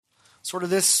sort of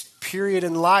this period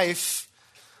in life,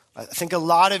 I think a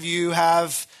lot of you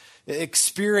have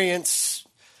experienced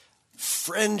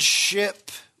friendship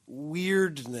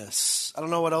weirdness. I don't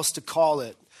know what else to call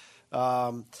it.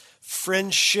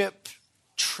 Friendship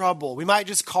trouble. We might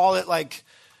just call it like,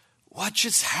 what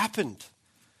just happened?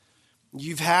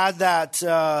 You've had that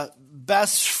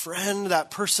best friend,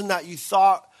 that person that you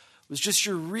thought was just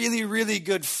your really, really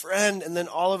good friend, and then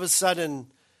all of a sudden,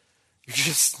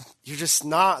 you're just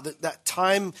not. That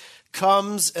time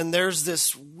comes, and there's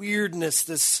this weirdness,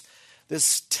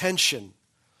 this tension.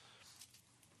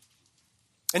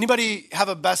 Anybody have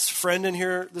a best friend in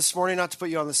here this morning? Not to put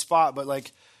you on the spot, but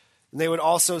and they would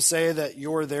also say that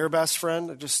you're their best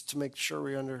friend, just to make sure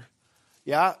we under.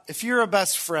 Yeah, if you're a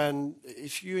best friend,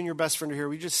 if you and your best friend are here,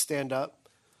 we just stand up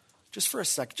just for a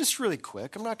second, just really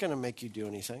quick. I'm not going to make you do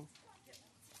anything.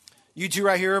 You two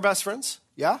right here are best friends?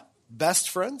 Yeah? Best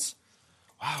friends?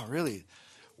 Wow, really?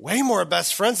 Way more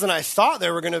best friends than I thought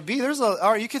there were going to be. All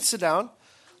right, you can sit down.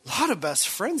 A lot of best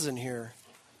friends in here.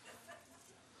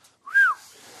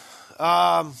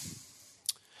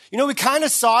 We kind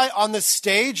of saw it on the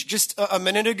stage just a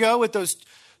minute ago with those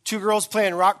two girls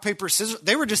playing rock, paper, scissors.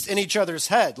 They were just in each other's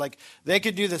head. They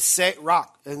could do the same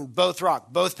rock, both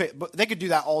they could do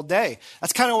that all day.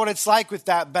 That's kind of what it's like with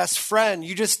that best friend.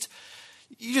 You just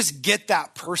get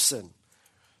that person,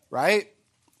 right?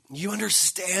 You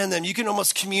understand them. You can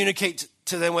almost communicate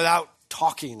to them without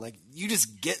talking. You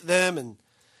just get them and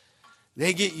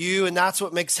they get you. And that's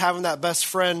what makes having that best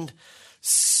friend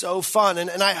so fun.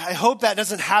 And I hope that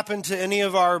doesn't happen to any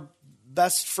of our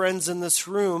best friends in this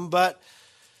room, but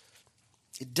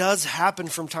it does happen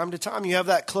from time to time. You have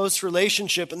that close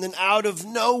relationship, and then out of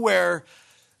nowhere,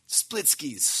 split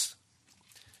skis.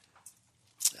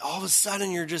 All of a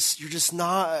sudden, you're just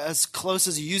not as close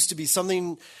as you used to be.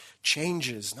 Something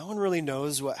changes. No one really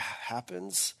knows what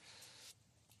happens,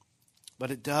 but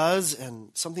it does,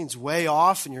 and something's way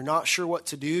off, and you're not sure what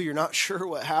to do. You're not sure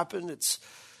what happened. It's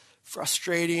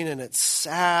frustrating, and it's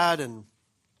sad, and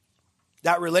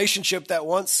that relationship that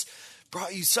once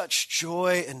brought you such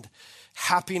joy and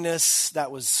happiness,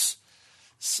 that was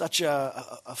such a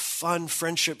fun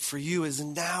friendship for you, is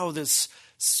now this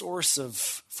source of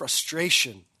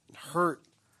frustration and hurt.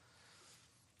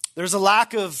 There's a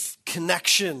lack of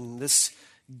connection. This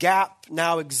gap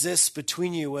now exists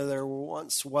between you where there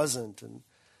once wasn't, and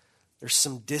there's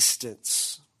some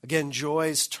distance. Again,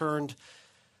 joy's turned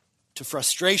to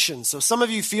frustration. So some of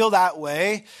you feel that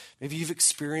way. Maybe you've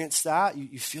experienced that.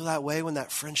 You feel that way when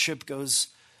that friendship goes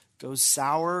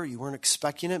sour. You weren't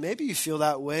expecting it. Maybe you feel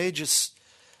that way just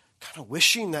kind of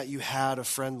wishing that you had a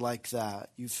friend like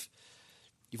that. You've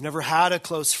never had a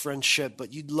close friendship,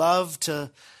 but you'd love to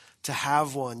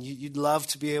have one. You'd love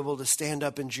to be able to stand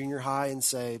up in junior high and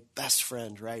say, best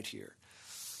friend right here.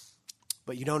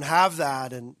 But you don't have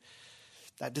that, and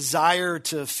that desire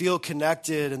to feel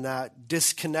connected and that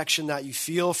disconnection that you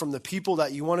feel from the people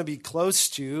that you want to be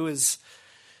close to it's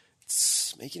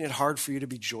making it hard for you to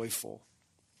be joyful,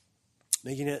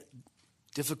 making it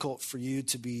difficult for you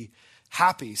to be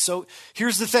happy. So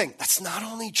here's the thing. That's not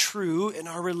only true in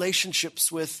our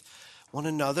relationships with one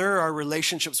another, our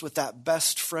relationships with that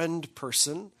best friend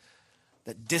person,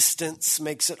 that distance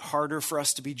makes it harder for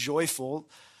us to be joyful.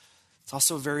 It's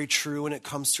also very true when it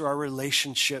comes to our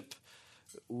relationship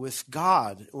with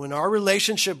God. When our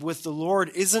relationship with the Lord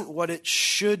isn't what it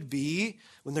should be,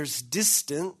 when there's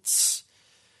distance,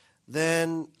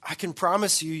 then I can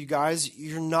promise you guys,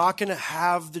 you're not going to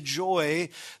have the joy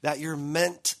that you're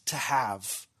meant to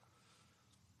have.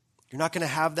 You're not going to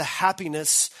have the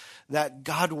happiness that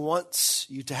God wants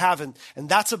you to have. And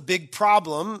that's a big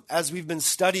problem as we've been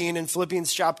studying in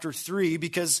Philippians chapter 3,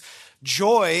 because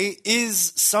joy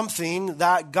is something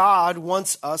that God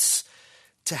wants us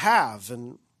to have.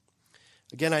 And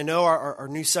again, I know our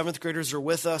new seventh graders are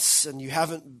with us, and you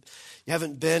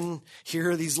haven't been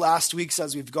here these last weeks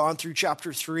as we've gone through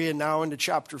chapter 3 and now into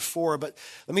chapter 4. But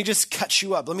let me just catch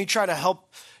you up. Let me try to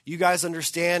help you guys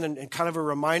understand, and kind of a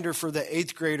reminder for the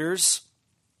 8th graders.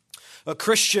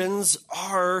 Christians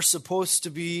are supposed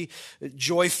to be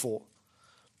joyful.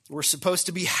 We're supposed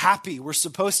to be happy. We're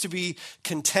supposed to be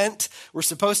content. We're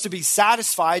supposed to be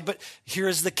satisfied. But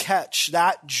here's the catch.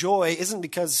 That joy isn't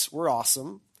because we're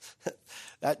awesome.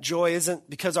 That joy isn't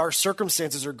because our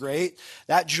circumstances are great.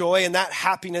 That joy and that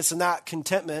happiness and that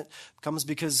contentment comes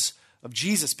because of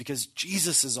Jesus, because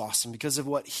Jesus is awesome, because of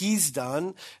what he's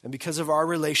done, and because of our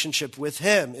relationship with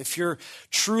him. If you're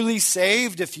truly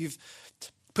saved, if you've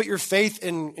put your faith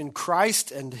in Christ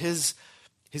and his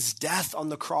death on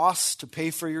the cross to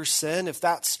pay for your sin, if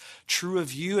that's true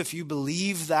of you, if you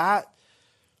believe that,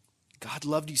 God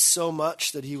loved you so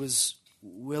much that he was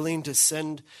willing to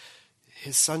send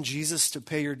his son Jesus to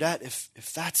pay your debt.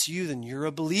 If that's you, then you're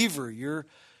a believer.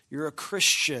 You're a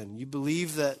Christian. You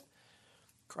believe that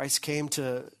Christ came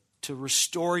to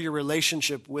restore your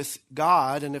relationship with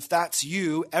God. And if that's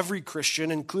you, every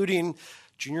Christian, including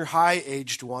junior high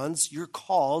aged ones, you're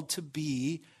called to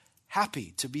be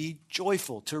happy, to be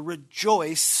joyful, to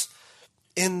rejoice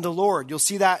in the Lord. You'll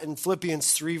see that in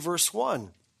Philippians 3, verse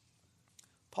 1.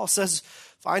 Paul says,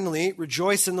 finally,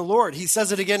 rejoice in the Lord. He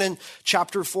says it again in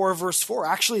chapter 4, verse 4.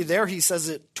 Actually, there he says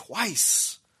it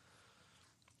twice.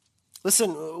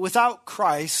 Listen, without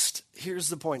Christ, here's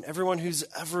the point. Everyone who's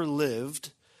ever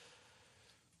lived,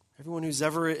 everyone who's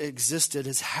ever existed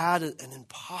has had an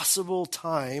impossible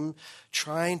time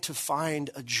trying to find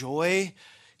a joy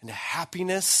and a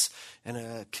happiness and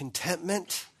a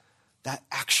contentment that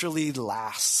actually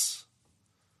lasts.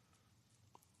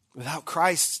 Without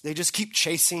Christ, they just keep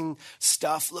chasing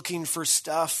stuff, looking for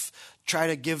stuff, try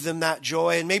to give them that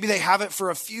joy. And maybe they have it for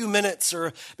a few minutes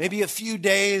or maybe a few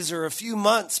days or a few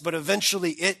months, but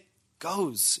eventually it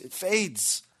goes, it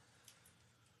fades.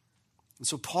 And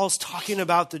so Paul's talking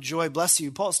about the joy, bless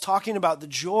you, Paul's talking about the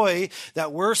joy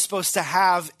that we're supposed to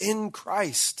have in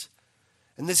Christ.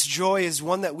 And this joy is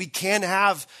one that we can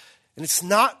have, and it's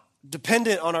not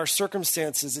dependent on our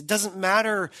circumstances. It doesn't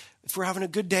matter if we're having a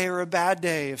good day or a bad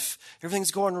day, if everything's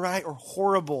going right or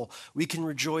horrible, we can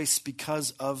rejoice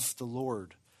because of the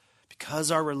Lord,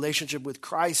 because our relationship with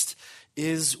Christ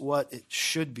is what it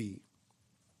should be.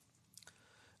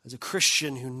 As a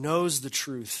Christian who knows the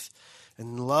truth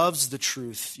and loves the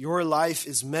truth, your life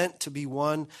is meant to be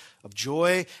one of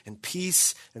joy and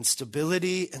peace and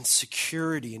stability and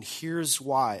security. And here's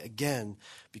why. Again,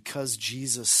 because of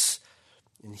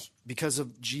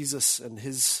Jesus and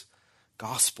his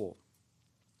gospel.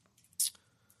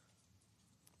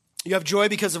 You have joy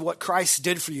because of what Christ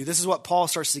did for you. This is what Paul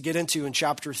starts to get into in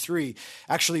chapter 3.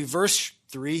 Actually, verse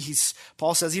 3,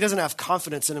 Paul says he doesn't have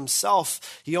confidence in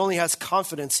himself. He only has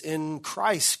confidence in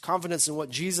Christ, confidence in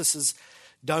what Jesus has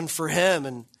done for him.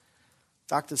 And in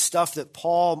fact, the stuff that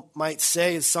Paul might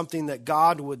say is something that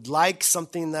God would like,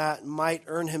 something that might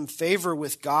earn him favor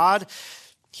with God.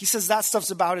 He says that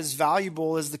stuff's about as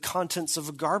valuable as the contents of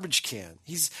a garbage can.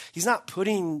 He's not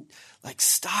putting like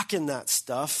stock in that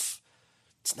stuff.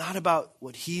 It's not about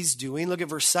what he's doing. Look at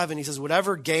verse 7. He says,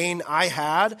 whatever gain I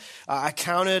had, I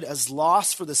counted as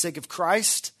loss for the sake of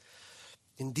Christ.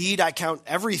 Indeed, I count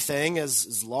everything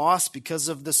as loss because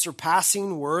of the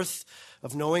surpassing worth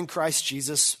of knowing Christ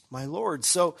Jesus, my Lord.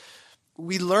 So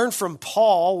we learn from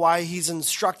Paul why he's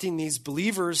instructing these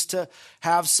believers to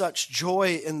have such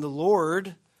joy in the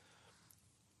Lord.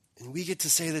 And we get to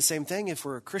say the same thing if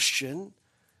we're a Christian.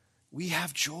 We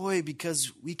have joy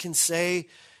because we can say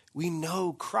we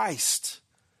know Christ.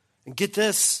 And get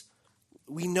this,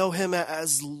 we know him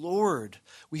as Lord.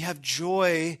 We have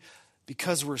joy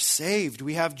because we're saved.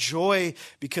 We have joy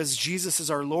because Jesus is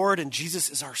our Lord and Jesus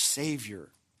is our Savior.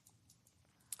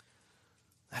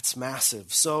 That's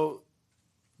massive. So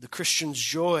the Christian's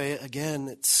joy, again,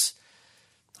 it's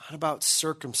not about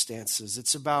circumstances.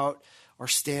 It's about our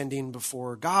standing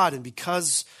before God. And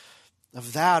because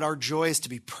of that, our joy is to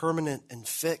be permanent and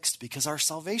fixed because our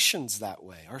salvation's that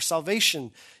way. Our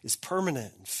salvation is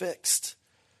permanent and fixed.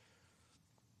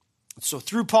 So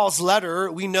through Paul's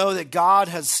letter, we know that God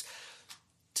has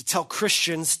to tell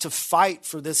Christians to fight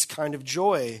for this kind of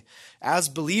joy. As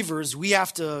believers, we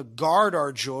have to guard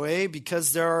our joy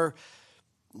because there are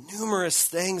numerous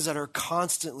things that are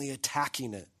constantly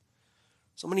attacking it.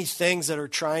 So many things that are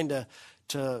trying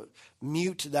to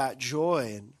mute that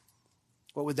joy. And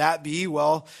what would that be?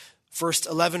 Well, first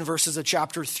 11 verses of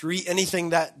chapter 3, anything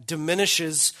that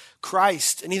diminishes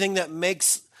Christ, anything that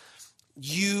makes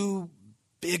you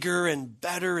bigger and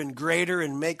better and greater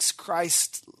and makes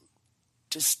Christ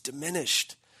just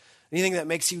diminished. Anything that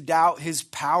makes you doubt his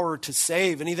power to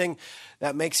save. Anything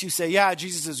that makes you say, yeah,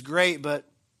 Jesus is great, but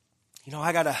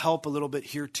I got to help a little bit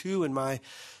here too in my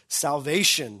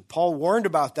salvation. Paul warned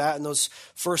about that in those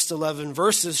first 11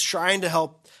 verses, trying to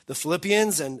help the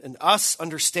Philippians and us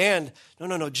understand,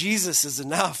 no, Jesus is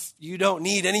enough. You don't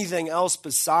need anything else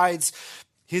besides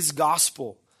his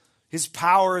gospel. His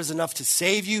power is enough to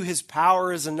save you. His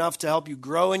power is enough to help you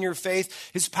grow in your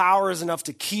faith. His power is enough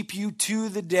to keep you to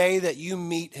the day that you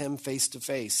meet him face to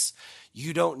face.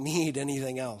 You don't need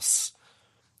anything else.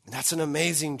 And that's an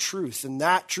amazing truth. And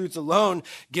that truth alone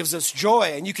gives us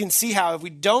joy. And you can see how if we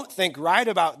don't think right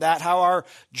about that, how our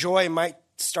joy might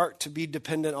start to be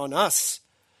dependent on us.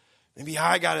 Maybe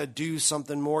I got to do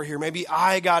something more here. Maybe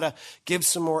I got to give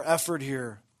some more effort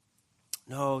here.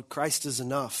 No, Christ is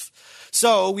enough.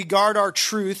 So we guard our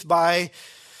truth by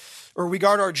Or we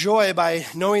guard our joy by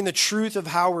knowing the truth of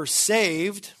how we're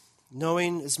saved,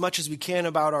 knowing as much as we can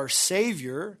about our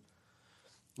Savior.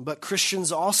 But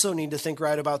Christians also need to think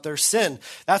right about their sin.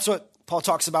 That's what Paul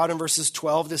talks about in verses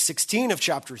 12 to 16 of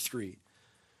chapter 3. We've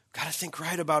got to think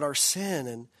right about our sin.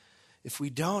 And if we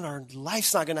don't, our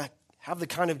life's not going to have the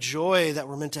kind of joy that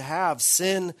we're meant to have.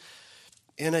 Sin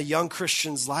in a young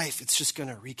Christian's life, it's just going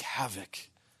to wreak havoc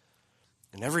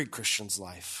in every Christian's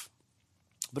life.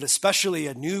 But especially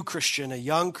a new Christian, a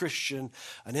young Christian,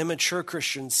 an immature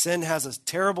Christian, sin has a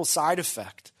terrible side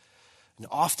effect. And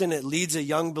often it leads a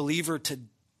young believer to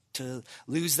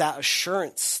lose that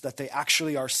assurance that they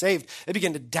actually are saved. They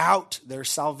begin to doubt their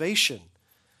salvation.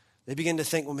 They begin to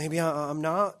think, well, maybe I'm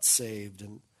not saved.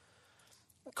 And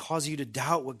it causes you to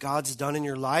doubt what God's done in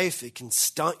your life. It can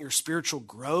stunt your spiritual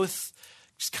growth,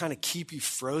 just kind of keep you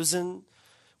frozen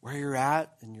where you're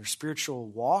at in your spiritual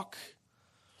walk.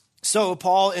 So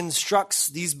Paul instructs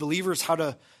these believers how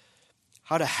to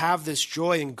have this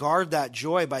joy and guard that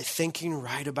joy by thinking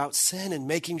right about sin and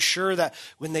making sure that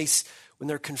when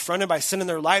they're confronted by sin in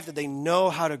their life, that they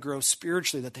know how to grow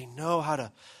spiritually, that they know how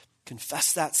to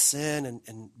confess that sin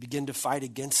and begin to fight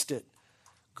against it,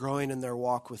 growing in their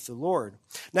walk with the Lord.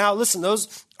 Now, listen,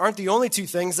 those aren't the only two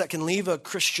things that can leave a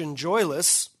Christian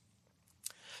joyless.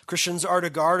 Christians are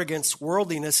to guard against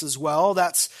worldliness as well.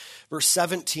 That's verse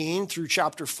 17 through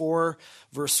chapter 4,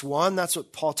 verse 1. That's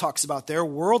what Paul talks about there,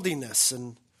 worldliness.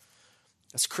 And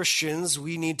as Christians,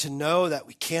 we need to know that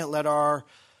we can't let our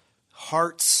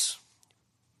hearts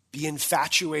be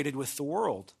infatuated with the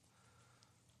world.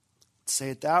 Let's say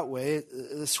it that way.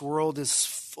 This world is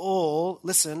full,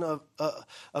 listen,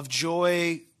 of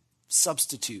joy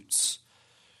substitutes.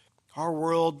 Our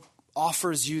world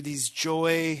offers you these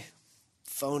joy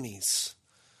phonies.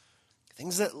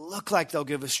 Things that look like they'll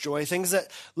give us joy. Things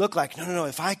that look like, no,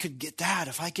 if I could get that,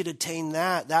 if I could attain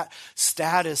that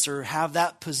status or have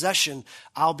that possession,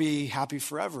 I'll be happy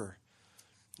forever.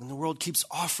 And the world keeps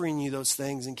offering you those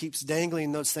things and keeps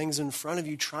dangling those things in front of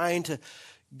you, trying to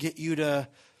get you to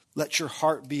let your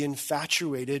heart be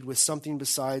infatuated with something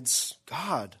besides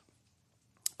God.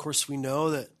 Of course, we know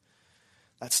that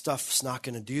stuff's not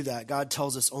going to do that. God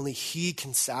tells us only He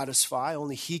can satisfy,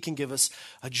 only He can give us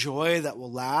a joy that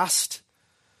will last.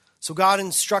 So God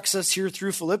instructs us here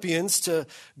through Philippians to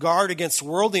guard against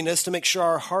worldliness, to make sure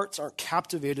our hearts aren't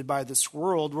captivated by this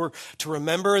world. We're to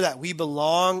remember that we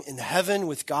belong in heaven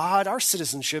with God. Our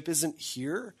citizenship isn't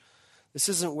here. This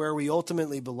isn't where we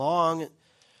ultimately belong. It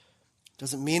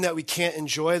doesn't mean that we can't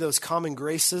enjoy those common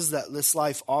graces that this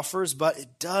life offers, but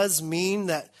it does mean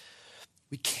that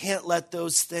we can't let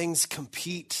those things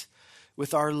compete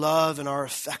with our love and our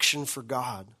affection for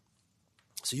God.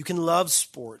 So you can love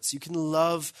sports, you can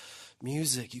love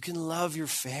music, you can love your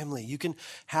family, you can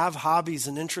have hobbies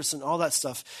and interests and all that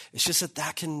stuff. It's just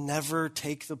that can never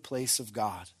take the place of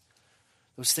God.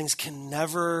 Those things can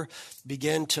never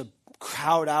begin to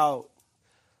crowd out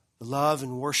the love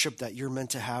and worship that you're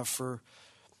meant to have for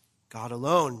God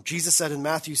alone. Jesus said in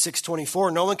Matthew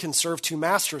 6:24, no one can serve two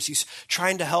masters. He's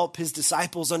trying to help his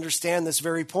disciples understand this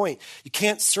very point. You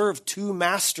can't serve two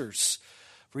masters.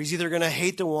 For he's either going to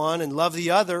hate the one and love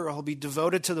the other, or he'll be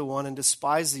devoted to the one and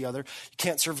despise the other. You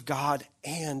can't serve God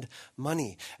and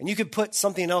money. And you could put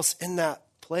something else in that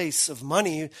place of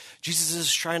money. Jesus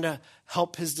is trying to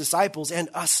help his disciples and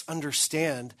us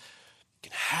understand you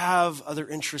can have other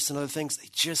interests and other things. They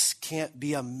just can't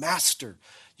be a master.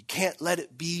 You can't let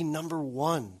it be number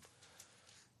one.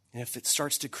 And if it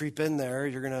starts to creep in there,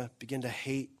 you're going to begin to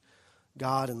hate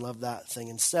God and love that thing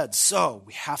instead. So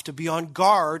we have to be on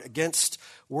guard against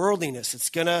worldliness. It's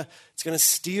gonna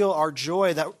steal our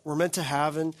joy that we're meant to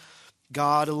have in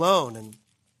God alone. And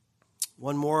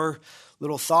one more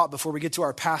little thought before we get to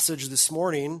our passage this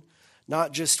morning,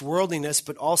 not just worldliness,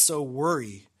 but also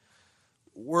worry.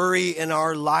 Worry in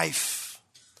our life.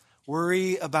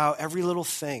 Worry about every little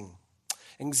thing.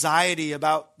 Anxiety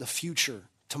about the future,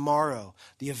 tomorrow,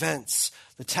 the events,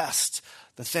 the test,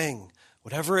 the thing.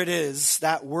 Whatever it is,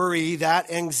 that worry, that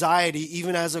anxiety,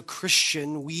 even as a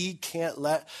Christian, we can't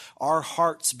let our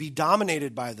hearts be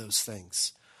dominated by those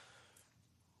things.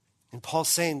 And Paul's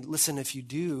saying, listen, if you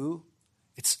do,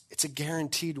 it's a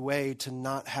guaranteed way to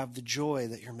not have the joy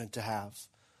that you're meant to have.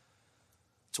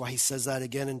 That's why he says that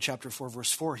again in chapter 4,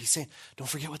 verse 4. He's saying, don't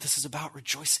forget what this is about.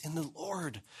 Rejoice in the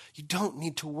Lord. You don't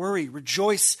need to worry.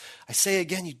 Rejoice. I say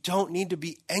again, you don't need to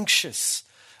be anxious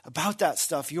about that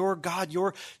stuff. Your God,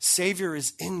 your Savior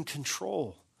is in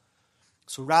control.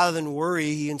 So rather than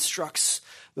worry, he instructs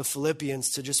the Philippians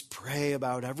to just pray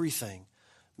about everything.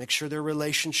 Make sure their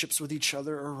relationships with each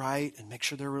other are right, and make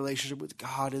sure their relationship with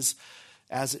God is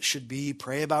as it should be.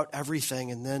 Pray about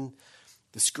everything. And then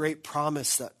this great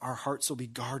promise that our hearts will be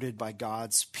guarded by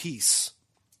God's peace.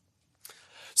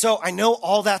 So I know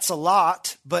all that's a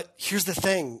lot, but here's the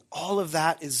thing. All of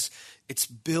that it's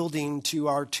building to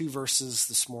our 2 verses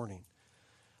this morning.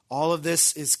 All of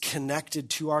this is connected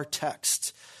to our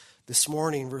text this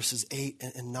morning, verses 8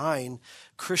 and 9.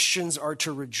 Christians are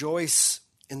to rejoice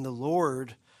in the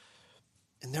Lord.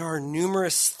 And there are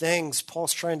numerous things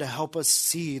Paul's trying to help us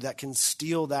see that can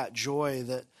steal that joy,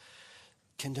 that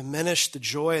can diminish the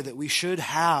joy that we should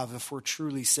have if we're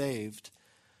truly saved.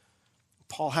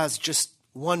 Paul has just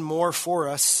one more for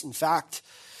us. In fact,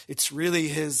 it's really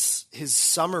his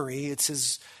summary. It's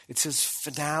his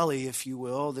finale, if you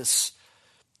will, this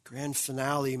grand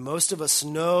finale. Most of us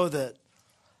know that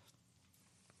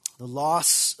the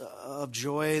loss of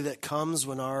joy that comes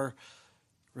when our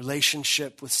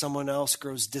relationship with someone else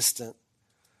grows distant.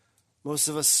 Most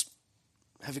of us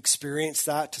have experienced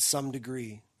that to some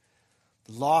degree.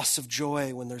 The loss of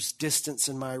joy when there's distance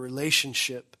in my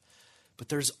relationship. But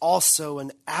there's also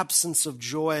an absence of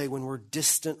joy when we're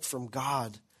distant from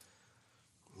God.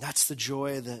 And that's the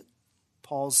joy that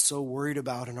Paul's so worried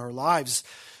about in our lives.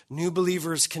 New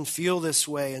believers can feel this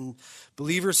way, and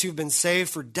believers who've been saved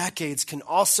for decades can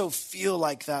also feel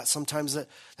like that sometimes, that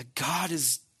God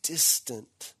is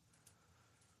distant.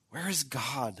 Where is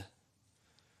God?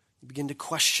 You begin to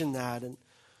question that and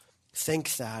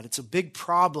think that. It's a big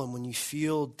problem when you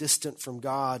feel distant from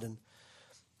God, and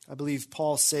I believe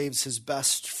Paul saves his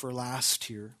best for last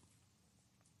here.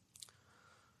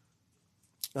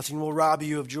 Nothing will rob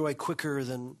you of joy quicker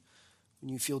than when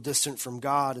you feel distant from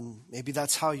God, and maybe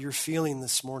that's how you're feeling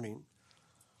this morning.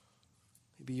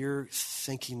 Maybe you're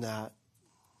thinking that,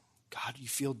 God, you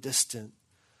feel distant.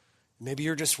 Maybe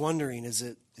you're just wondering, is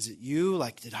it you?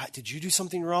 Like, did you do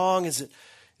something wrong? Is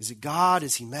it God?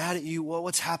 Is he mad at you?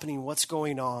 What's happening? What's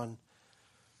going on?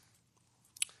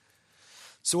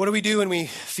 So what do we do when we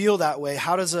feel that way?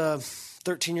 How does a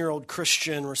 13-year-old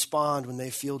Christian respond when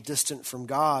they feel distant from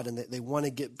God and they want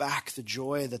to get back the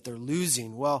joy that they're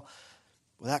losing? Well,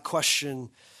 that question,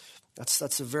 that's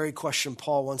the very question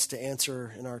Paul wants to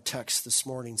answer in our text this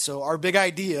morning. So our big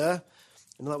idea,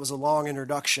 and that was a long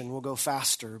introduction, we'll go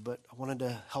faster, but I wanted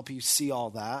to help you see all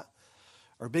that.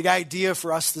 Our big idea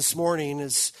for us this morning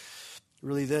is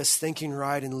really this: thinking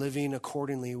right and living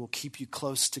accordingly will keep you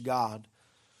close to God.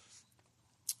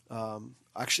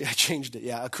 Actually, I changed it.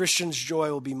 Yeah, a Christian's joy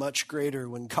will be much greater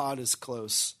when God is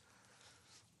close.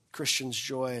 Christian's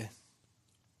joy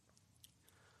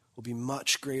will be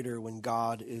much greater when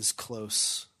God is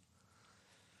close.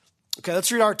 Okay,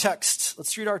 let's read our text.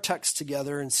 Let's read our text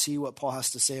together and see what Paul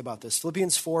has to say about this.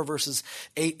 Philippians 4, verses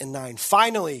 8 and 9.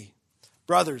 Finally,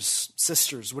 brothers,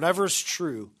 sisters, whatever is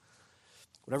true,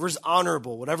 whatever is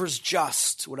honorable, whatever is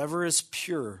just, whatever is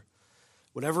pure,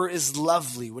 whatever is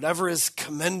lovely, whatever is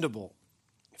commendable,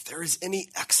 if there is any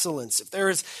excellence, if there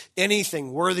is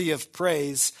anything worthy of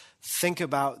praise, think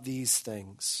about these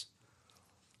things.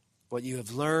 What you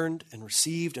have learned and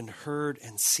received and heard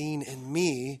and seen in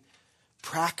me,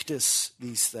 practice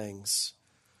these things,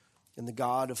 and the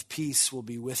God of peace will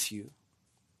be with you.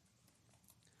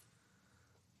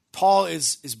 Paul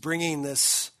is bringing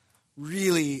this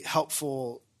really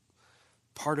helpful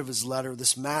part of his letter,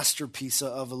 this masterpiece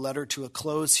of a letter, to a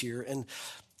close here. And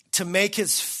to make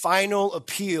his final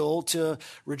appeal to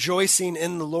rejoicing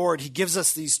in the Lord, he gives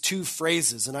us these 2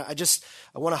 phrases. And I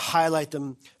want to highlight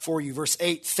them for you. Verse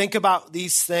 8, think about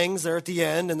these things there at the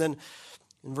end. And then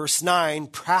in verse 9,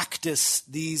 practice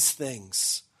these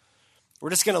things. We're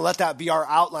just going to let that be our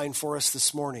outline for us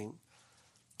this morning.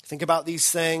 Think about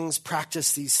these things,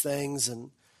 practice these things,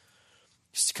 and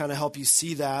just to kind of help you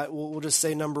see that, we'll just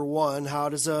say number 1, how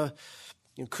does a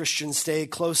Christian stay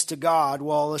close to God?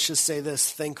 Well, let's just say this: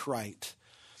 think right.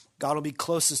 God will be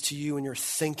closest to you when you're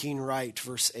thinking right,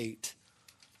 verse 8.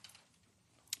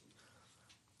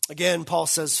 Again, Paul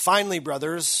says, finally,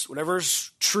 brothers,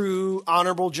 whatever's true,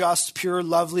 honorable, just, pure,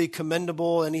 lovely,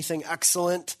 commendable, anything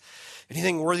excellent,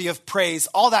 anything worthy of praise,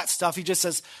 all that stuff, he just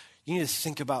says, you need to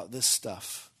think about this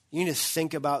stuff. You need to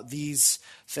think about these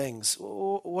things.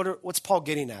 What's Paul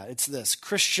getting at? It's this: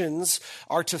 Christians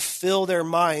are to fill their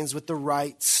minds with the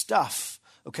right stuff,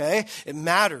 okay? It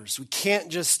matters. We can't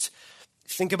just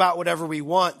think about whatever we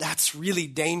want. That's really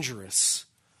dangerous.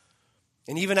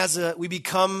 And even as we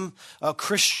become a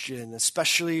Christian,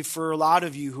 especially for a lot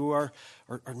of you who are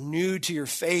new to your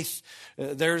faith,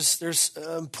 there's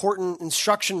important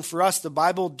instruction for us. The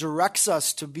Bible directs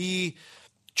us to be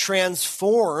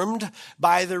transformed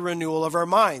by the renewal of our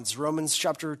minds. Romans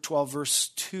chapter 12, verse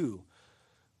 2.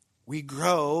 We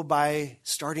grow by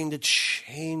starting to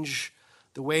change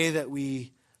the way that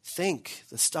we think,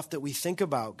 the stuff that we think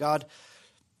about. God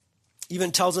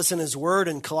even tells us in his word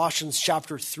in Colossians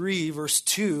chapter 3, verse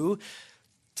 2,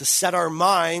 to set our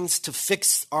minds, to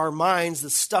fix our minds, the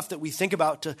stuff that we think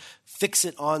about, to fix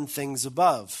it on things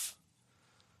above.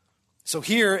 So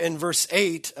here in verse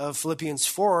 8 of Philippians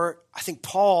 4, I think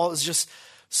Paul is just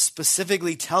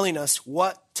specifically telling us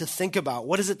what to think about.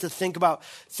 What is it to think about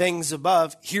things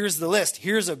above? Here's the list.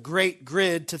 Here's a great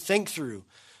grid to think through.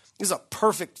 Here's a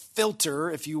perfect filter,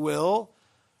 if you will,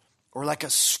 or like a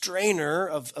strainer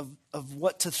of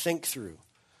what to think through.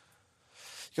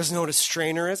 You guys know what a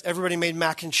strainer is? Everybody made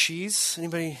mac and cheese?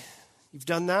 Anybody, you've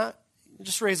done that?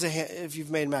 Just raise a hand if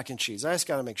you've made mac and cheese. I just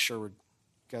got to make sure you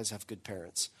guys have good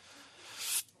parents.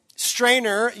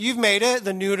 Strainer, you've made it.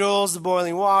 The noodles, the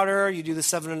boiling water. You do the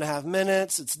 7.5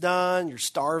 minutes. It's done. You're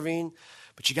starving.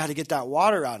 But you got to get that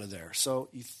water out of there. So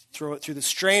you throw it through the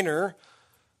strainer.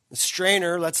 The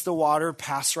strainer lets the water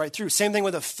pass right through. Same thing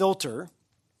with a filter.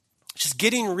 Just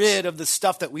getting rid of the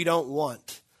stuff that we don't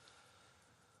want.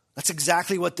 That's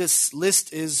exactly what this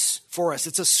list is for us.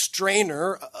 It's a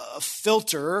strainer, a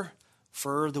filter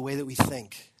for the way that we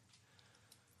think.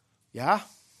 Yeah?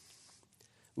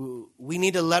 We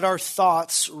need to let our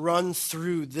thoughts run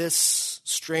through this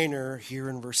strainer here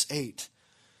in verse 8.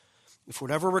 If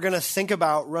whatever we're going to think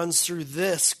about runs through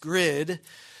this grid,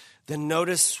 then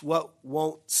notice what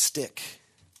won't stick.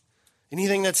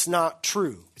 Anything that's not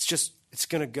true, it's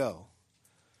going to go.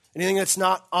 Anything that's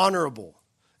not honorable,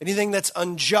 anything that's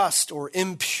unjust or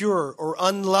impure or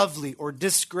unlovely or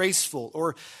disgraceful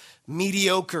or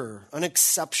mediocre,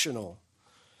 unexceptional,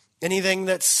 anything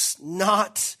that's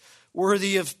not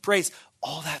worthy of praise,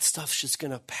 all that stuff's just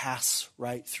going to pass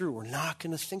right through. We're not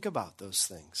going to think about those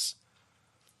things.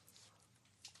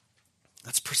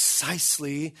 That's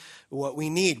precisely what we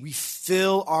need. We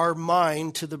fill our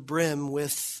mind to the brim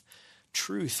with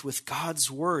truth, with God's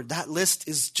word. That list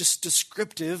is just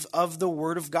descriptive of the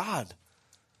word of God.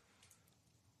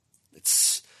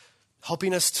 It's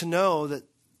helping us to know that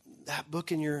that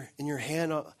book in your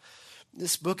hand,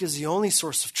 this book is the only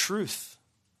source of truth.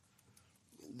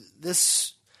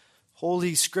 This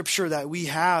holy scripture that we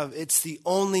have, it's the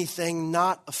only thing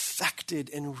not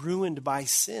affected and ruined by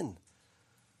sin.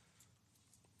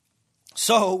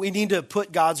 So we need to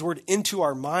put God's word into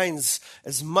our minds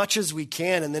as much as we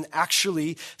can and then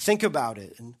actually think about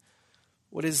it. And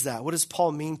what is that? What does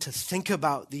Paul mean to think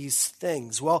about these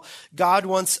things? Well, God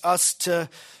wants us to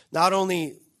not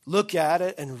only look at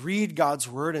it and read God's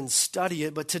word and study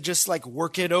it, but to just like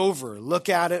work it over, look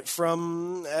at it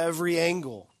from every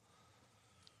angle.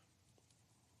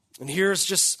 And I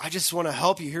just want to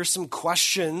help you. Here's some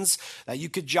questions that you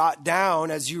could jot down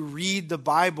as you read the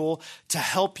Bible to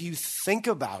help you think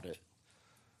about it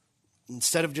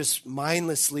instead of just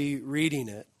mindlessly reading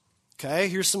it. Okay,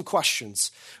 here's some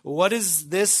questions. What does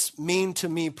this mean to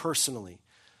me personally?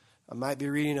 I might be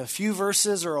reading a few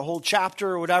verses or a whole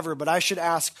chapter or whatever, but I should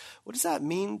ask, what does that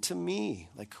mean to me?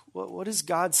 Like, what is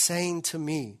God saying to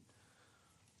me?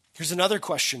 Here's another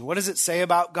question. What does it say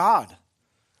about God?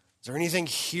 Is there anything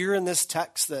here in this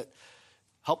text that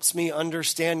helps me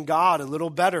understand God a little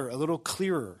better, a little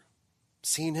clearer,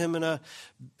 seeing him in a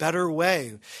better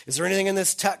way? Is there anything in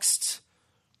this text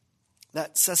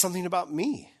that says something about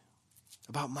me,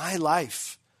 about my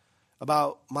life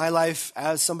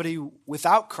as somebody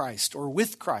without Christ or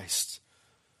with Christ?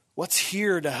 What's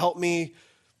here to help me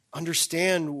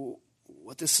understand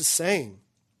what this is saying?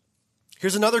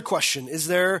 Here's another question. Is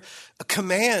there a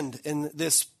command in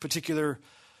this particular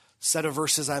set of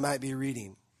verses I might be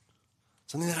reading?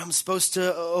 Something that I'm supposed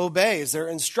to obey? Is there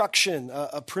instruction,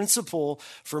 a principle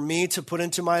for me to put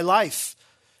into my life?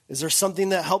 Is there something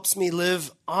that helps me live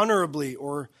honorably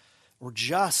or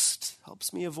just,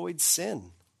 helps me avoid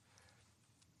sin?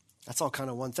 That's all kind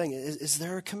of one thing. Is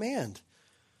there a command?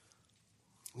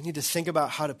 We need to think about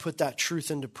how to put that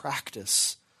truth into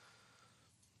practice.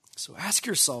 So ask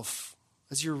yourself,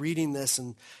 as you're reading this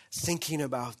and thinking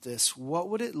about this, what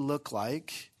would it look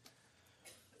like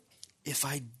if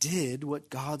I did what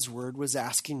God's word was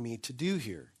asking me to do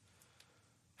here?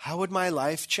 How would my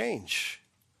life change?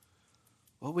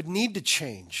 What would need to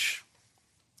change?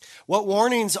 What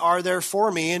warnings are there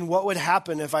for me, and what would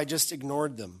happen if I just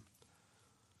ignored them?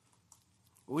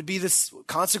 What would be the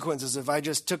consequences if I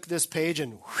just took this page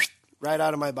and right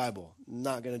out of my Bible? I'm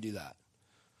not going to do that.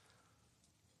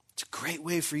 It's a great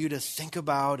way for you to think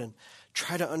about and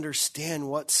try to understand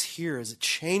what's here. Is it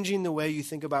changing the way you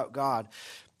think about God?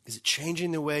 Is it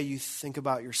changing the way you think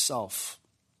about yourself?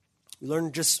 We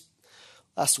learned just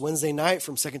last Wednesday night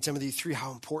from 2 Timothy 3,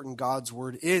 how important God's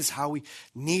word is, how we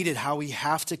need it, how we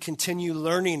have to continue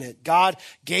learning it. God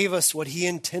gave us what he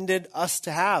intended us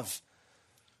to have.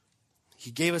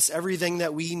 He gave us everything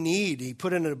that we need. He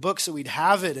put it in a book so we'd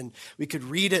have it and we could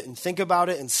read it and think about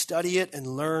it and study it and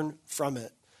learn from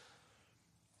it.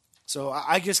 So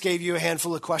I just gave you a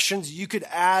handful of questions. You could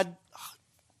add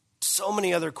so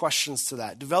many other questions to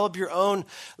that. Develop your own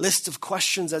list of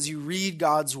questions as you read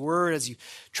God's word, as you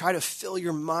try to fill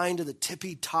your mind to the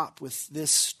tippy top with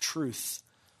this truth.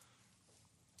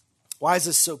 Why is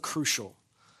this so crucial?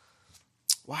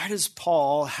 Why does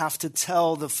Paul have to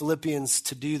tell the Philippians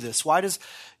to do this? Why do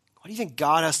you think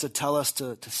God has to tell us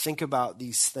to think about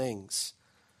these things?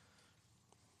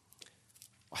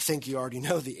 I think you already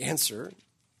know the answer.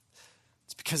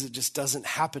 It's because it just doesn't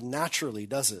happen naturally,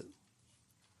 does it?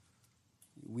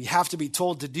 We have to be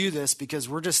told to do this because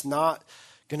we're just not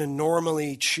going to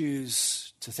normally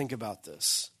choose to think about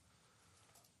this.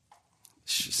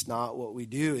 It's just not what we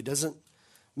do. It doesn't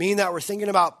mean that we're thinking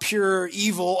about pure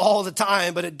evil all the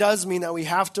time, but it does mean that we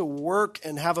have to work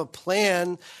and have a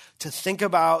plan to think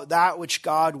about that which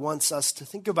God wants us to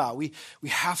think about. We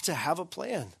have to have a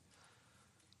plan.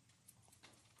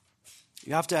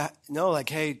 You have to know, like,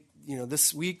 hey,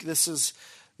 this week, these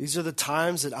are the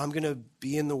times that I'm going to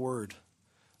be in the Word.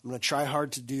 I'm going to try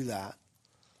hard to do that.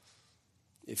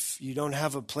 If you don't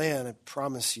have a plan, I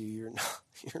promise you,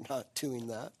 you're not doing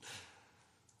that.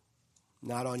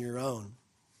 Not on your own.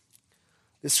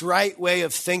 This right way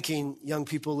of thinking, young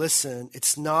people, listen,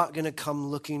 it's not going to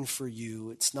come looking for you.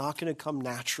 It's not going to come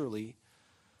naturally.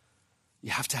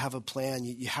 You have to have a plan.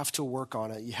 You have to work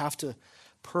on it. You have to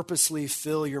purposely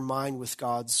fill your mind with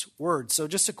God's word. So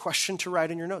just a question to write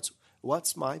in your notes.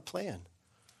 What's my plan?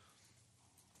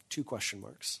 2 question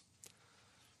marks.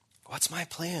 What's my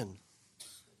plan?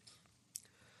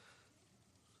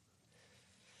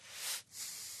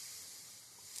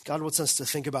 God wants us to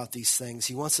think about these things.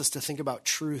 He wants us to think about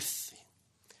truth.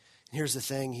 And here's the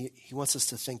thing. He wants us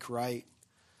to think right.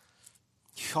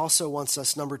 He also wants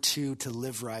us, number 2, to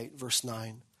live right. Verse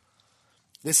 9.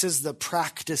 This is the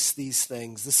practice these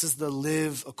things. This is the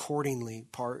live accordingly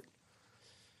part.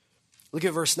 Look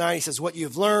at verse 9. He says, what you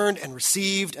have learned and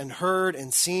received and heard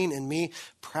and seen in me,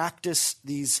 practice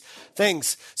these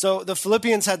things. So the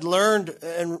Philippians had learned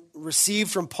and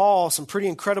received from Paul some pretty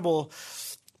incredible,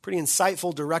 pretty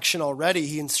insightful direction already.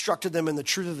 He instructed them in the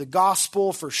truth of the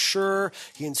gospel for sure.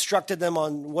 He instructed them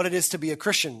on what it is to be a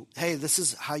Christian. Hey, this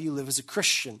is how you live as a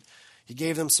Christian. He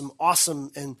gave them some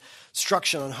awesome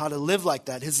instruction on how to live like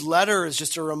that. His letter is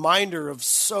just a reminder of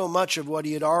so much of what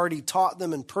he had already taught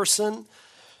them in person.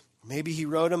 Maybe he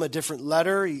wrote them a different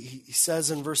letter. He says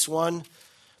in verse 1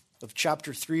 of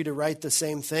chapter 3 to write the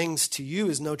same things to you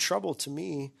is no trouble to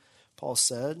me, Paul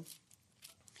said.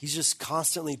 He's just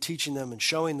constantly teaching them and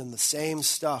showing them the same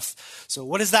stuff. So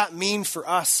what does that mean for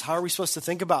us? How are we supposed to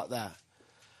think about that?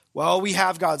 Well, we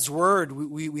have God's word.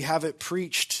 We have it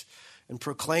preached and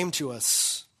proclaimed to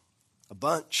us a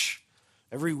bunch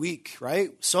every week, right?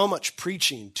 So much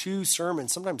preaching, 2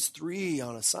 sermons, sometimes 3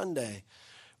 on a Sunday.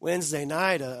 Wednesday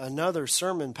night, another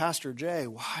sermon, Pastor Jay.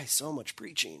 Why so much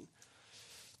preaching?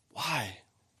 Why?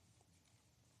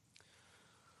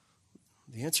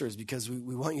 The answer is because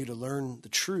we want you to learn the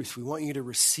truth. We want you to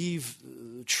receive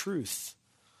the truth.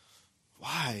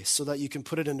 Why? So that you can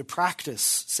put it into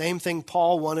practice. Same thing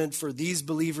Paul wanted for these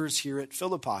believers here at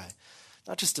Philippi.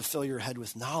 Not just to fill your head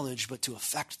with knowledge, but to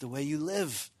affect the way you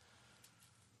live.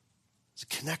 There's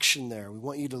a connection there. We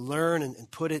want you to learn and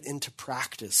put it into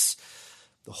practice.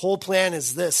 The whole plan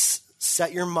is this: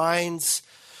 set your minds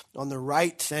on the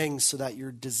right things so that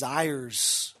your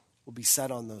desires will be set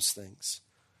on those things.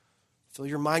 Fill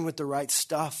your mind with the right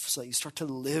stuff so that you start to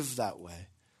live that way.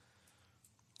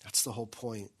 That's the whole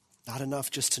point. Not enough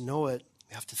just to know it.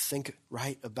 We have to think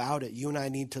right about it. You and I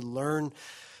need to learn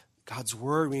God's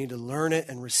word. We need to learn it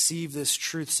and receive this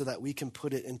truth so that we can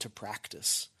put it into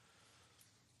practice.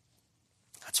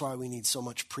 That's why we need so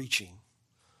much preaching.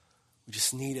 We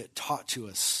just need it taught to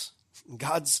us. And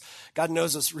God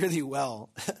knows us really well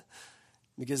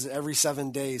because every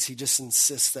 7 days he just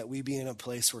insists that we be in a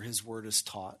place where his word is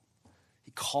taught.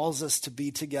 He calls us to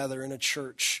be together in a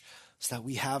church so that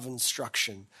we have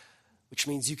instruction, which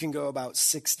means you can go about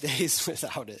 6 days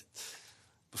without it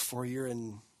before you're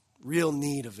in real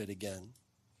need of it again.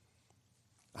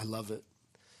 I love it.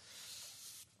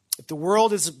 If the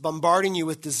world is bombarding you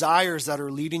with desires that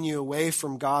are leading you away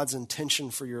from God's intention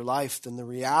for your life, then the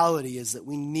reality is that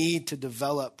we need to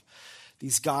develop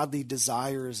these godly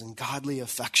desires and godly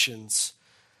affections.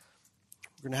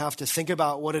 We're going to have to think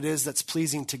about what it is that's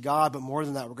pleasing to God, but more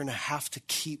than that, we're going to have to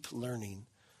keep learning.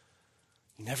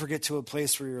 You never get to a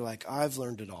place where you're like, I've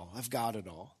learned it all. I've got it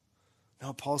all.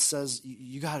 No, Paul says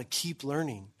you got to keep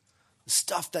learning. The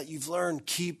stuff that you've learned,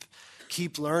 keep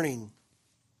learning.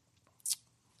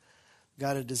 We've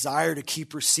got a desire to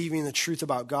keep receiving the truth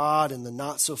about God and the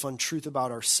not so fun truth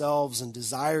about ourselves, and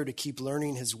desire to keep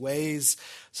learning his ways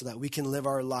so that we can live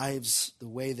our lives the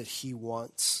way that he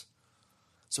wants.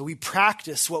 So we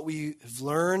practice what we have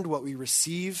learned, what we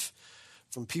receive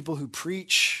from people who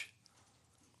preach.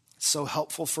 It's so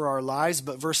helpful for our lives.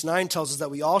 But verse 9 tells us that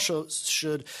we also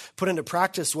should put into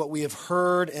practice what we have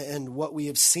heard and what we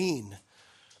have seen.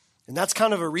 And that's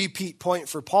kind of a repeat point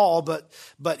for Paul,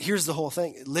 but here's the whole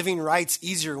thing. Living right's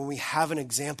easier when we have an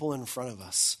example in front of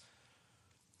us.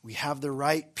 We have the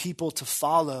right people to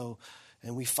follow,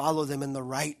 and we follow them in the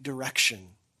right direction.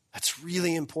 That's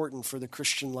really important for the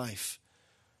Christian life.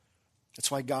 That's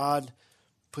why God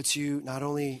puts you not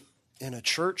only in a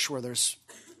church where there's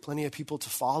plenty of people to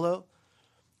follow.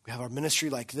 We have our ministry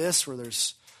like this where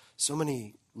there's so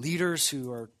many leaders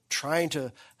who are trying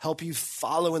to help you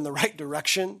follow in the right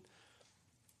direction.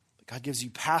 God gives you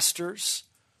pastors.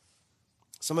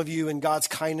 Some of you in God's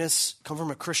kindness come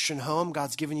from a Christian home.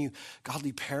 God's given you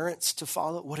godly parents to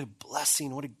follow. What a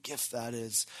blessing, what a gift that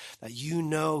is, that you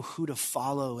know who to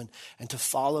follow and to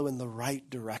follow in the right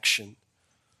direction.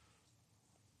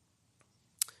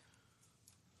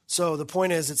 So the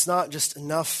point is, it's not just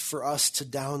enough for us to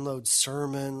download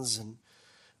sermons and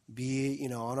be,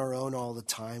 on our own all the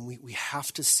time. We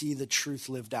have to see the truth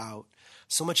lived out.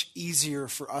 So much easier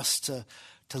for us to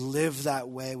live that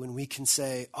way when we can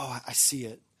say, oh, I see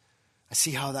it. I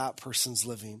see how that person's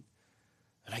living.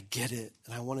 And I get it.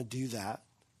 And I want to do that.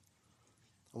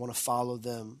 I want to follow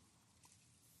them.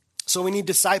 So we need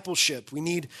discipleship. We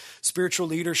need spiritual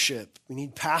leadership. We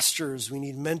need pastors. We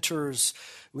need mentors.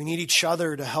 We need each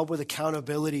other to help with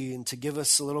accountability and to give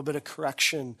us a little bit of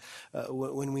correction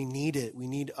when we need it. We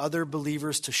need other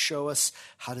believers to show us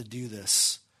how to do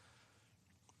this,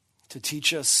 to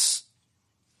teach us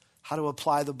how to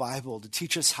apply the Bible, to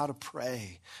teach us how to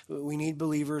pray. We need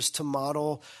believers to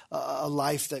model a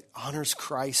life that honors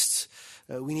Christ.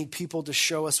 We need people to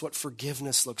show us what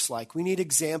forgiveness looks like. We need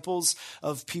examples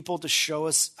of people to show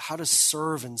us how to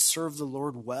serve and serve the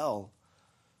Lord well.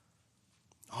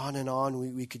 On and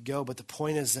on we could go, but the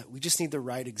point is that we just need the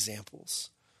right examples.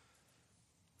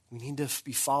 We need to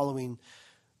be following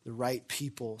the right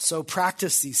people. So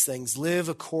practice these things, live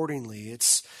accordingly.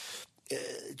 It's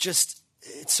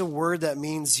a word that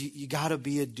means you got to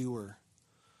be a doer.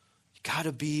 Got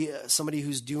to be somebody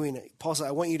who's doing it. Paul said,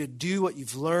 I want you to do what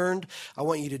you've learned. I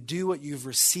want you to do what you've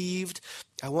received.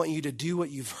 I want you to do what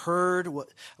you've heard.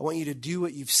 I want you to do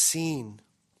what you've seen.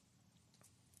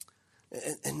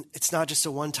 And it's not just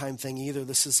a one-time thing either.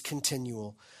 This is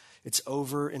continual. It's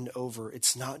over and over.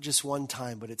 It's not just one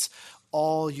time, but it's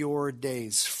all your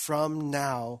days from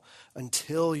now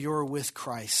until you're with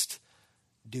Christ.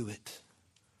 Do it.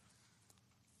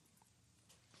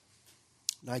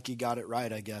 Nike got it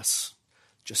right, I guess.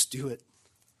 Just do it.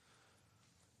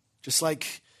 Just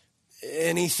like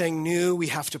anything new, we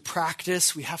have to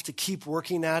practice. We have to keep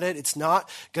working at it. It's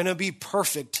not going to be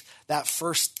perfect that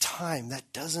first time.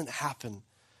 That doesn't happen.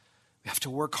 We have to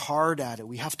work hard at it.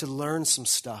 We have to learn some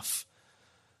stuff.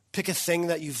 Pick a thing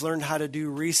that you've learned how to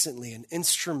do recently, an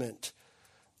instrument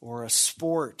or a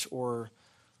sport or,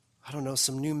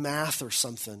 some new math or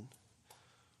something.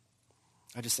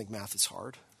 I just think math is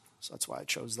hard. So that's why I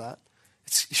chose that.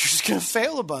 You're just going to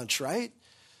fail a bunch, right?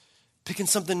 Picking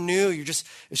something new, it's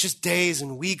just days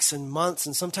and weeks and months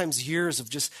and sometimes years of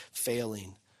just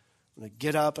failing. I'm going to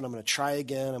get up and I'm going to try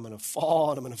again. I'm going to fall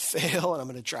and I'm going to fail and I'm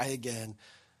going to try again.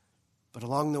 But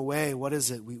along the way, what is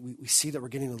it? We see that we're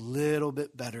getting a little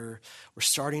bit better. We're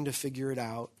starting to figure it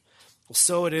out. Well,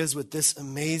 so it is with this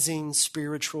amazing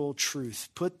spiritual truth.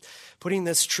 Putting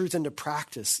this truth into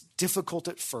practice, difficult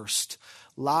at first,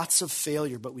 lots of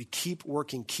failure, but we keep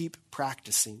working, keep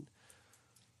practicing,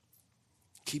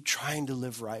 keep trying to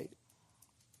live right.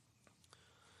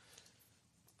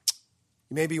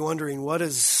 You may be wondering, what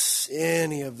does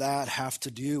any of that have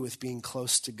to do with being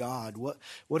close to God? What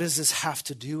does this have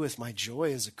to do with my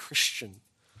joy as a Christian?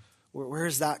 Where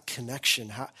is that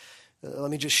connection? Let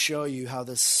me just show you how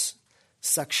this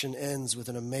section ends with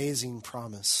an amazing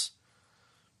promise.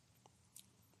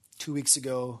 2 weeks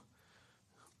ago,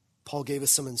 Paul gave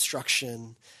us some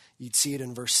instruction. You'd see it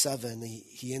in verse 7.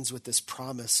 He ends with this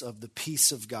promise of the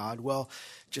peace of God. Well,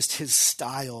 just his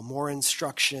style, more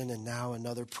instruction, and now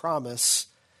another promise.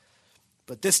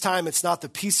 But this time it's not the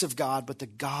peace of God, but the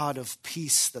God of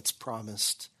peace that's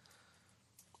promised.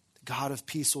 The God of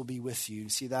peace will be with you.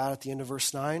 See that at the end of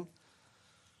verse 9?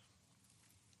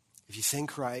 If you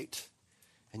think right,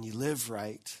 and you live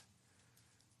right,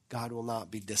 God will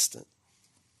not be distant.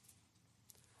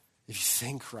 If you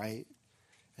think right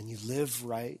and you live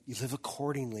right, you live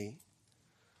accordingly,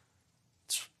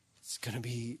 it's going to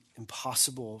be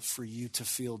impossible for you to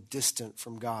feel distant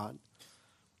from God.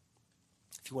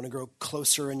 If you want to grow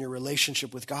closer in your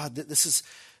relationship with God, this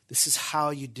is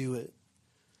how you do it.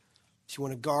 If you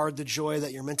want to guard the joy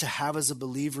that you're meant to have as a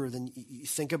believer, then you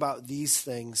think about these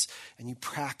things and you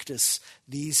practice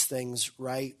these things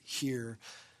right here.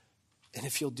 And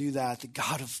if you'll do that, the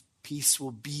God of peace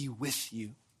will be with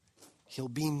you. He'll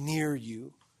be near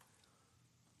you.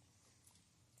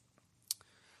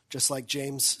 Just like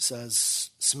James says,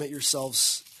 submit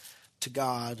yourselves to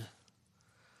God,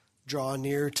 draw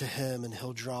near to him, and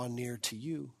he'll draw near to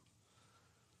you.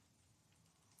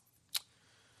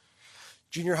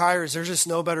 Junior hires, there's just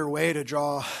no better way to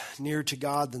draw near to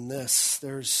God than this.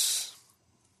 There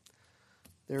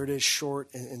it is, short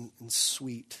and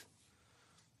sweet.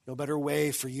 No better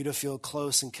way for you to feel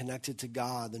close and connected to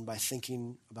God than by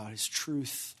thinking about his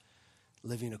truth,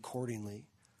 living accordingly.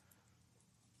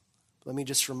 Let me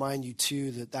just remind you,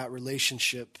 too, that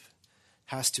relationship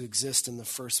has to exist in the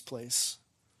first place.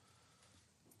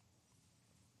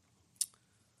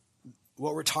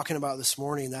 What we're talking about this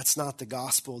morning, that's not the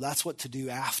gospel. That's what to do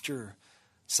after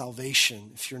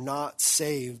salvation. If you're not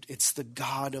saved, it's the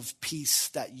God of peace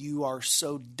that you are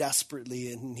so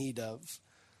desperately in need of.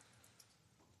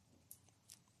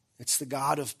 It's the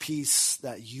God of peace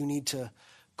that you need to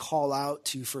call out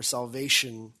to for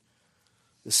salvation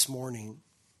this morning.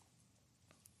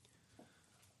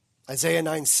 Isaiah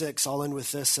 9:6, I'll end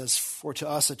with this, says, "For to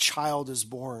us a child is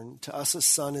born, to us a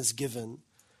son is given.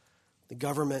 The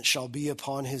government shall be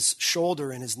upon his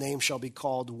shoulder, and his name shall be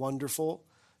called Wonderful,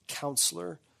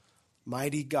 Counselor,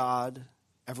 Mighty God,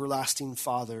 Everlasting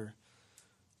Father,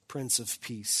 Prince of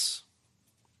Peace."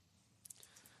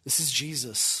 This is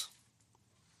Jesus.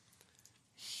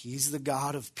 He's the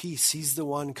God of peace. He's the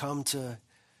one come to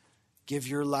give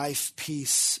your life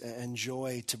peace and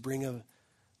joy, to bring a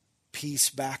peace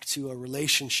back to a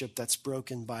relationship that's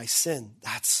broken by sin.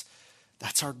 That's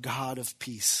our God of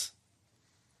peace.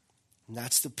 And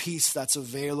that's the peace that's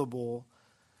available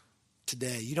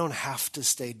today. You don't have to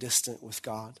stay distant with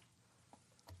God.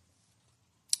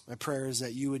 My prayer is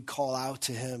that you would call out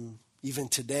to him even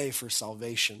today for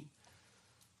salvation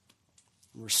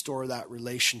and restore that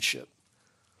relationship.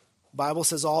 The Bible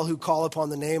says all who call upon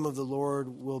the name of the Lord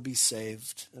will be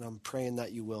saved, and I'm praying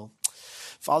that you will.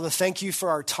 Father, thank you for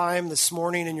our time this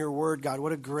morning in your word, God.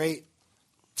 What a great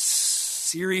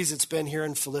series it's been here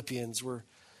in Philippians. We're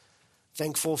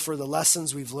thankful for the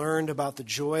lessons we've learned about the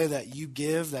joy that you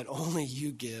give, that only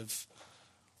you give.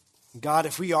 God,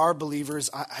 if we are believers,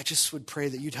 I just would pray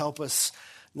that you'd help us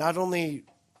not only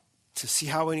to see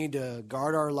how we need to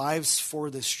guard our lives for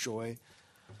this joy,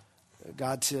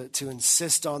 God, to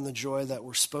insist on the joy that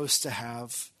we're supposed to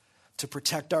have, to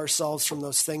protect ourselves from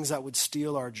those things that would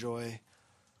steal our joy.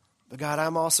 But God,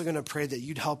 I'm also going to pray that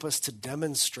you'd help us to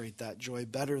demonstrate that joy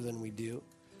better than we do.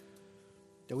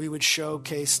 That we would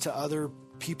showcase to other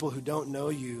people who don't know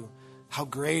you how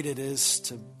great it is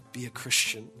to be a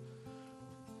Christian.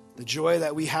 The joy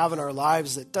that we have in our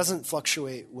lives that doesn't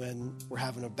fluctuate when we're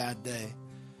having a bad day,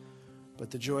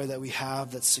 but the joy that we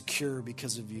have that's secure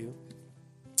because of you.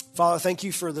 Father, thank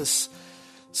you for this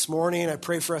morning. I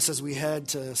pray for us as we head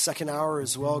to second hour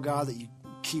as well, God, that you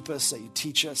keep us, that you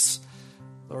teach us,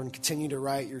 Lord, and continue to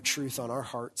write your truth on our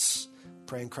hearts.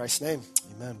 Pray in Christ's name.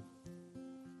 Amen.